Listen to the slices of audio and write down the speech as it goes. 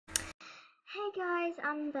Hi guys,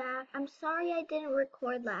 I'm back. I'm sorry I didn't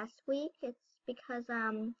record last week. It's because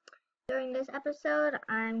during this episode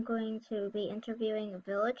I'm going to be interviewing a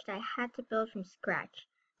village that I had to build from scratch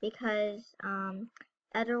because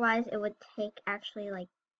otherwise it would take actually like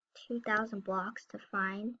 2,000 blocks to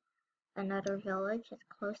find another village that's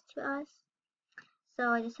close to us.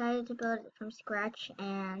 So I decided to build it from scratch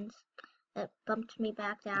and it bumped me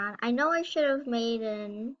back down. I know I should have made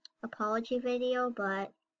an apology video,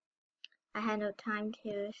 but I had no time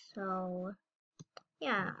to, so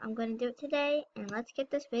yeah, I'm gonna do it today, and let's get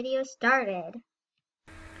this video started.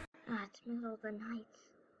 It's middle of the night.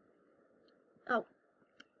 Oh,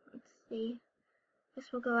 let's see. Guess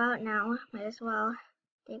we'll go out now. Might as well.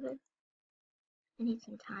 David, I need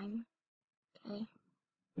some time. Okay.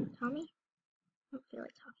 Tommy? I don't feel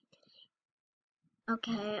like talking today.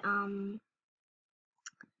 Okay,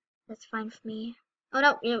 that's fine for me. Oh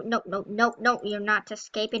no, no, you're not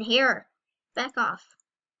escaping here. Back off.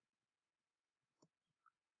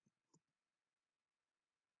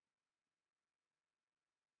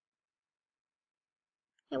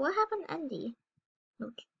 Hey, what happened to Andy? No,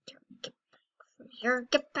 get back from here.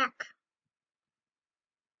 Get back.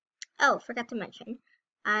 Oh, forgot to mention,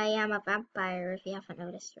 I am a vampire if you haven't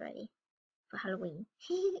noticed already, for Halloween.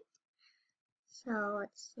 So,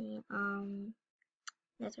 let's see, Nether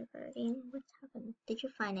A, what's happened? Did you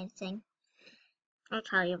find anything? I'll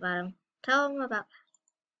tell you about him. Tell him about.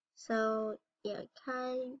 So, yeah,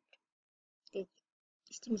 it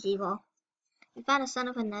seems evil. We found a son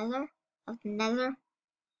of the Nether.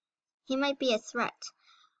 He might be a threat.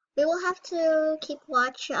 We will have to keep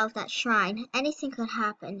watch of that shrine. Anything could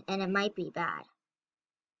happen, and it might be bad.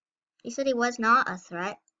 He said he was not a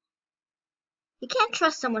threat. You can't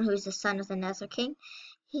trust someone who is the son of the Nether King.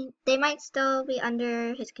 They might still be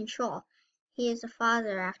under his control. He is a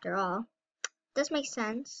father after all. Does make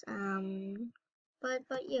sense.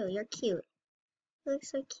 But you're cute. You look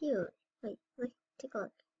so cute. Like, look, take a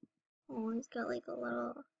look. Oh, he's got like a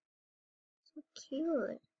little, so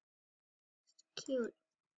cute. So cute.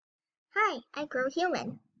 Hi, I grow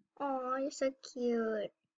human. Oh, you're so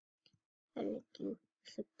cute. I like you.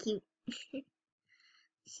 So cute. Let's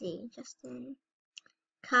see, Justin.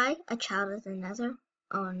 Kai, a child of the Nether.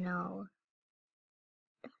 Oh no.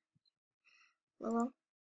 Lowell.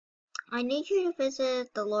 I need you to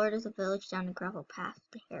visit the Lord of the Village down the gravel path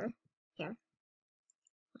to here.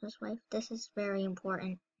 His wife. This is very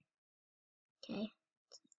important. Okay.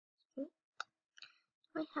 Do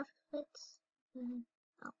I have it?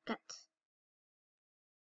 Oh, got.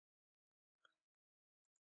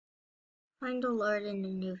 Find the Lord in the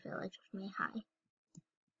new village of Mehai.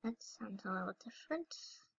 That sounds a little different.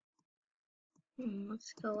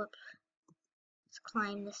 Let's go up. Let's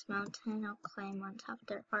climb this mountain. I'll climb on top of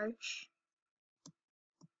their arch.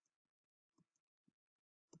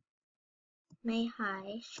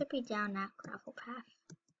 Mehai should be down that gravel path.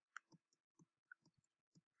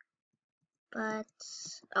 But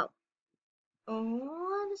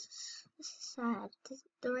oh, this is sad.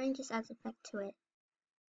 The rain just adds effect to it.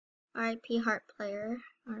 R.I.P. Heart Player.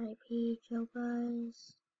 R.I.P. Joe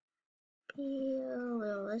Buzz. R.I.P.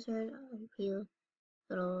 Little Lizard. R.I.P.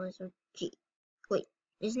 Little Lizard G. Wait,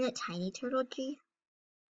 isn't it Tiny Turtle G?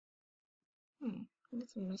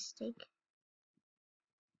 That's a mistake.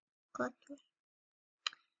 Collector.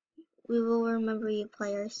 We will remember you,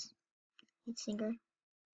 players. Lead singer.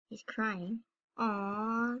 He's crying.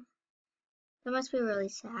 Aww. That must be really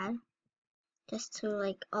sad. Just to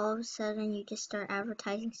like all of a sudden you just start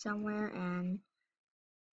advertising somewhere and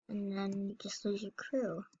then you just lose your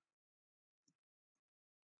crew.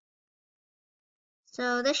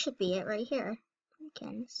 So this should be it right here.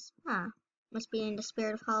 Pumpkins. Must be in the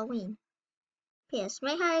spirit of Halloween. P.S.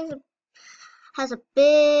 Mehai has a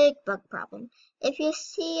big bug problem. If you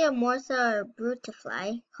see a Morthas or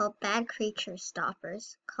Brutaflys, call bad creature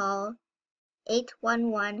stoppers. Call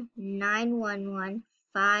 811-911-4569.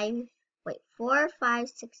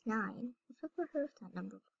 I've never heard of that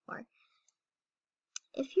number before.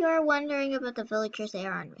 If you are wondering about the villagers, they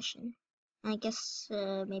are on mission. I guess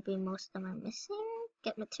maybe most of them are missing.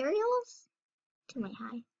 Get materials to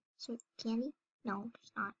Mehai. So candy? No,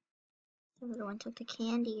 there's not. Everyone took the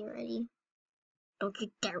candy already. Don't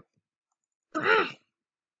you dare!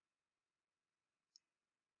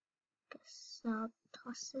 Guess I'll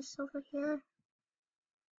toss this over here.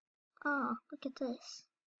 Oh, look at this.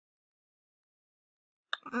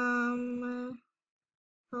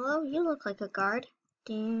 Hello, you look like a guard.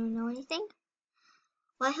 Do you know anything?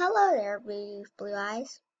 Why, hello there, blue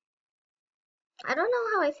eyes. I don't know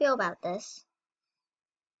how I feel about this.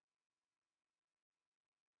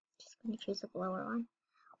 Just gonna choose the lower one.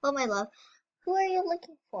 Well, my love, Who are you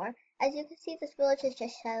looking for? As you can see, this village is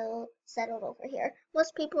just settled over here.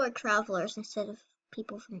 Most people are travelers instead of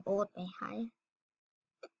people from old Mehai.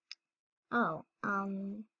 Oh,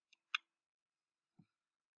 I'm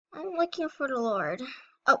looking for the Lord.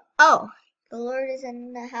 Oh, the Lord is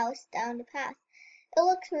in the house down the path. It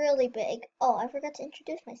looks really big. Oh, I forgot to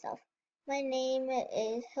introduce myself. My name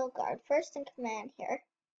is Hilgard, first in command here.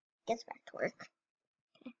 Gets back to work.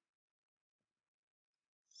 Okay.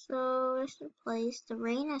 So, there's the place. The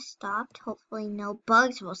rain has stopped. Hopefully no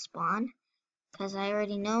bugs will spawn. Because I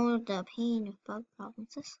already know the pain of bug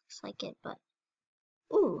problems. This looks like it, but...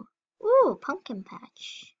 Ooh, pumpkin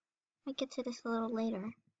patch. Might get to this a little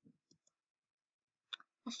later.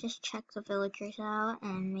 Let's just check the villagers out,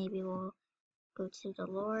 and maybe we'll go to the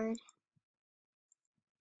Lord.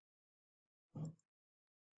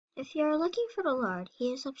 If you're looking for the Lord,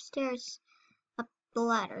 he is upstairs, up the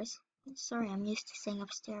ladders. Sorry, I'm used to saying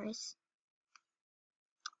upstairs.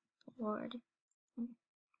 Lord.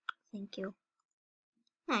 Thank you.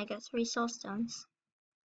 I got 3 soul stones.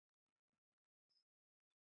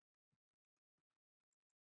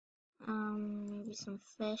 Maybe some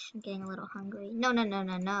fish. I'm getting a little hungry. No.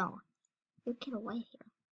 You get away here.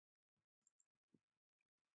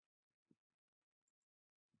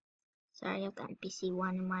 Sorry, I've got NPC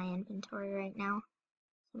 1 in my inventory right now.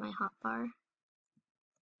 In my hotbar.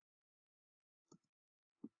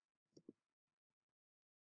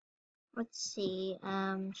 Let's see,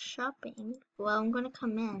 shopping. Well, I'm gonna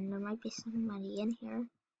come in. There might be somebody in here.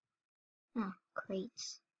 Oh,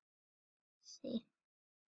 crates. Let's see.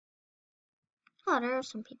 Oh, there are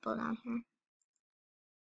some people down here.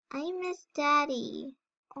 I miss Daddy.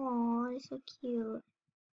 Oh, he's so cute.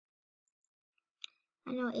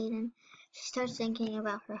 I know Aiden. She starts thinking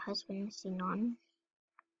about her husband, Sinon.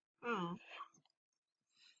 Oh.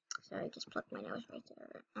 Sorry, I just plucked my nose right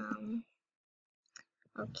there.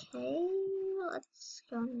 Okay, let's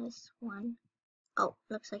go on this one. Oh,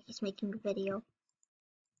 looks like he's making a video.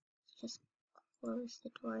 Just close the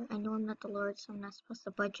door. I know I'm not the Lord, so I'm not supposed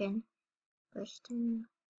to budge in. First in.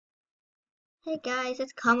 Hey guys,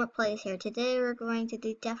 it's Comet Plays here. Today we're going to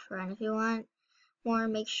do Death Run. If you want more,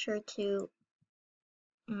 make sure to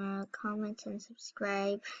comment and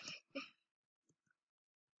subscribe. It's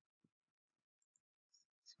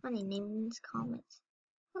funny, names comments.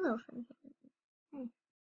 Hello from here.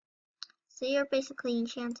 So you're basically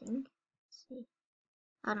enchanting. Let's see.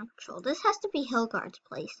 Out of control. This has to be Hilgard's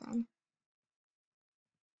place then.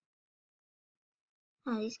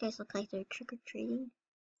 Oh, these guys look like they're trick-or-treating.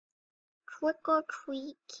 Trick or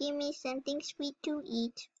treat, give me something sweet to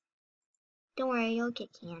eat. Don't worry, you'll get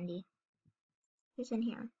candy. Who's in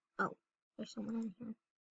here? Oh, there's someone in here.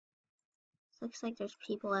 Looks like there's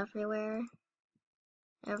people everywhere.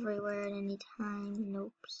 Everywhere at any time.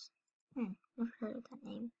 Nopes. Never heard of that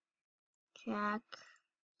name. Jack.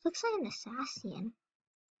 Looks like an assassin.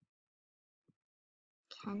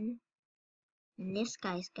 Ken. And this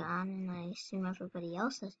guy's gone, and I assume everybody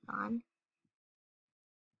else is gone.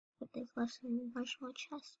 But they've left some marshmallow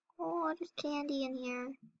chests. Oh, there's candy in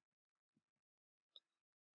here.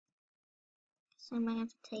 So I might have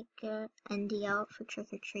to take Andy out for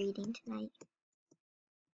trick-or-treating tonight.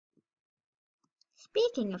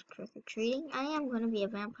 Speaking of trick-or-treating, I am going to be a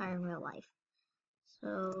vampire in real life.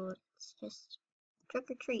 So, it's just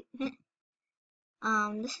trick-or-treat.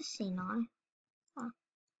 This is Sinon. Oh.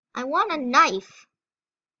 I want a knife!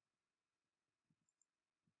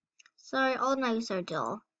 Sorry, all knives are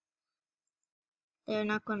dull. They're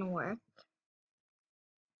not going to work.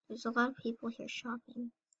 There's a lot of people here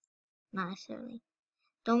shopping. Not necessarily.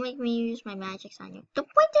 Don't make me use my magics on you.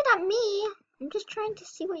 Don't point it at me! I'm just trying to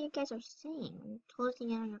see what you guys are saying. I'm closing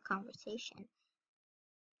in on your conversation.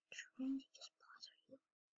 Trying to just bother you.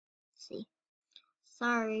 See.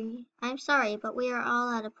 Sorry. I'm sorry, but we are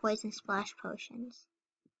all out of poison splash potions.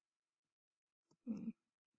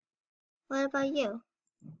 What about you?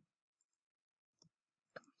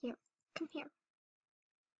 Here. Come here.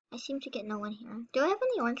 I seem to get no one here. Do I have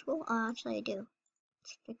any orange wool? Oh, actually I do.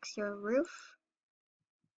 Let's fix your roof.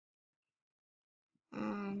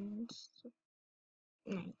 And...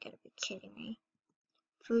 no, you gotta be kidding me.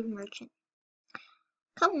 Food merchant.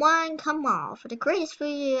 Come on, come on. For the greatest food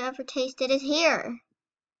you ever tasted is here.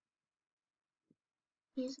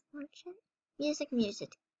 Music merchant?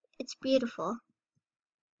 Music. It's beautiful.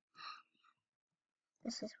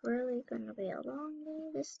 This is really gonna be a long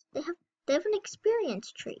day. They have an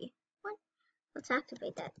experience tree. What? Let's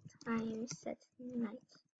activate that. Time set night.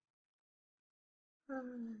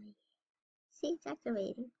 See, it's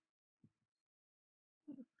activating.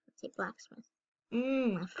 Let's see, blacksmith.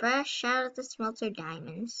 Fresh out of the smelter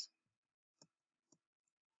diamonds.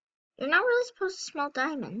 You're not really supposed to smell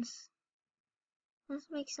diamonds.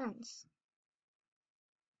 Doesn't make sense.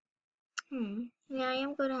 Yeah, I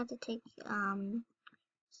am gonna have to take what's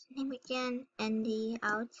his name again? Andy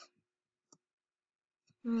out.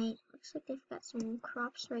 Right. Looks like they've got some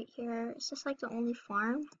crops right here. Is this like the only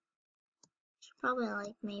farm? Should probably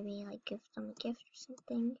like maybe like give them a gift or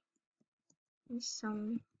something. And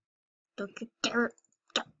some don't you dare.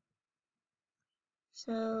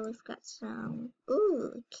 So we've got some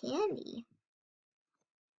candy.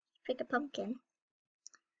 Pick a pumpkin.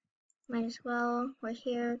 Might as well. We're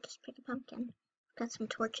here, just pick a pumpkin. Got some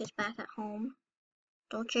torches back at home.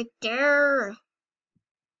 Don't you dare!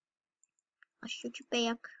 I'll shoot you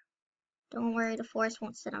back. Don't worry, the forest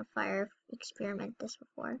won't set on fire. Experiment this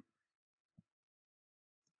before.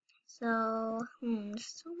 So, there's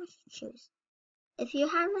so much to choose. If you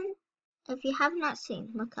have not seen,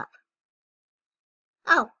 look up.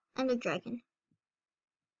 Oh, and a dragon.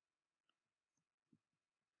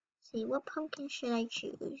 See, what pumpkin should I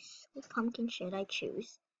choose? What pumpkin should I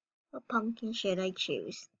choose? What pumpkin should I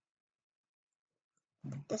choose?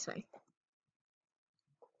 This one.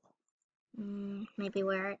 Maybe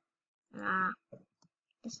wear it.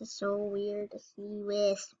 This is so weird to see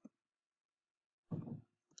with.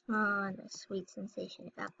 Oh, the sweet sensation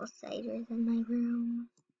of apple cider is in my room.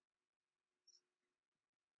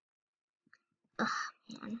 Ugh,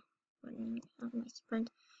 man. Running out of my sprint.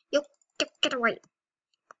 Yo, get away!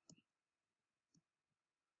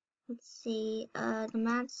 Let's see, the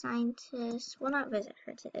mad scientist will not visit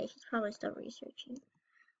her today. She's probably still researching.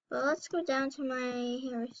 But let's go down to my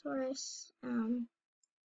resource. I'm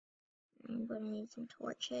gonna need some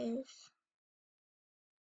torches.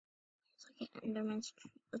 It's like an Enderman's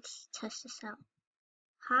tree. Let's test this out.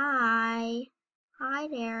 Hi. Hi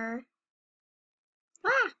there.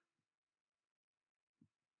 Ah!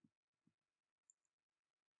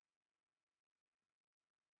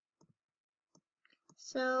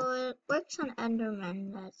 So it works on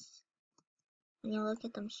Endermen. That's when you look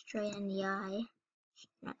at them straight in the eye. Should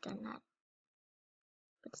not done that.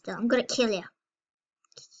 But still, I'm gonna kill you.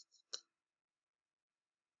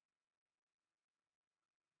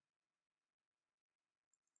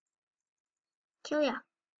 Kill ya.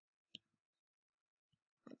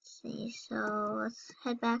 Let's see. So let's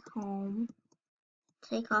head back home.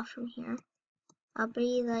 Take off from here. I'll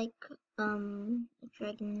be like a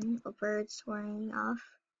dragon, a bird soaring off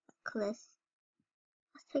a cliff.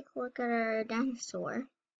 Let's take a look at our dinosaur.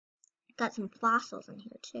 Got some fossils in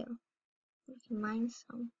here too. We can mine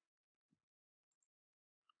some.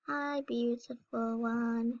 Hi, beautiful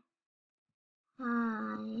one.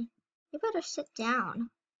 Hi. You better sit down.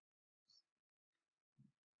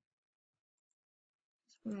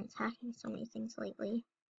 I've been attacking so many things lately.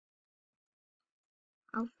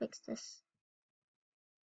 I'll fix this.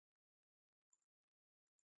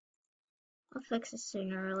 I'll fix it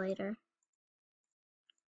sooner or later.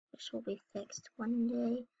 This will be fixed one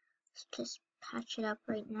day. Let's just patch it up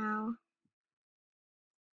right now.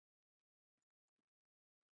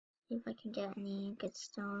 See if I can get any good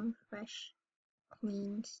stone, fresh,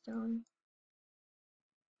 clean stone.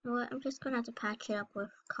 You know what? I'm just gonna have to patch it up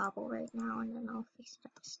with cobble right now, and then I'll fix it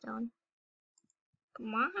up with stone.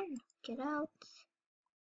 Come on, get out.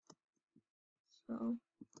 So,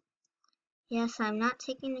 yes, I'm not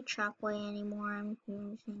taking the trap way anymore. I'm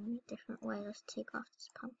using a different way. Let's take off this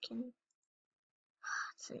pumpkin.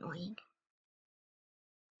 It's annoying.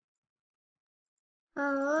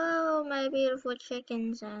 Hello, my beautiful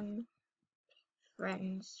chickens and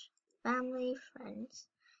friends. Family, friends.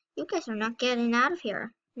 You guys are not getting out of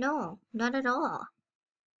here. No, not at all.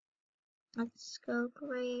 Let's go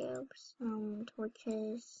grab some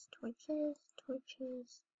torches. You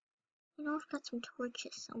know, I've got some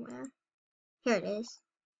torches somewhere. Here it is.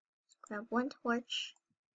 Let's grab one torch.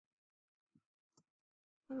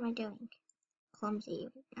 What am I doing? Clumsy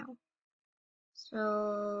right now.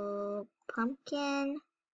 So, pumpkin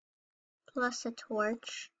plus a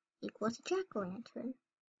torch equals a jack-o'-lantern.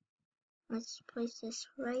 Let's place this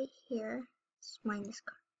right here. Let's mine this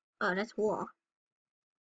car. Oh, that's wool.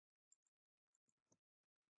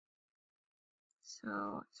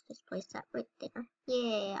 So let's just place that right there.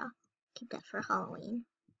 Yeah, keep that for Halloween.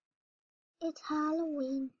 It's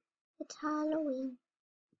Halloween. It's Halloween.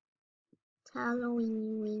 It's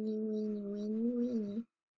Halloween, weenie.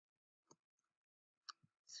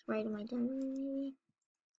 It's right in my diary, maybe.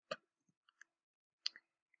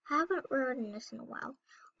 Haven't written this in a while.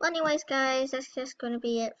 Well, anyways, guys, that's just going to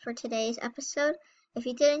be it for today's episode. If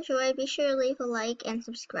you did enjoy, be sure to leave a like and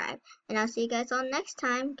subscribe. And I'll see you guys all next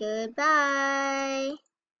time. Goodbye.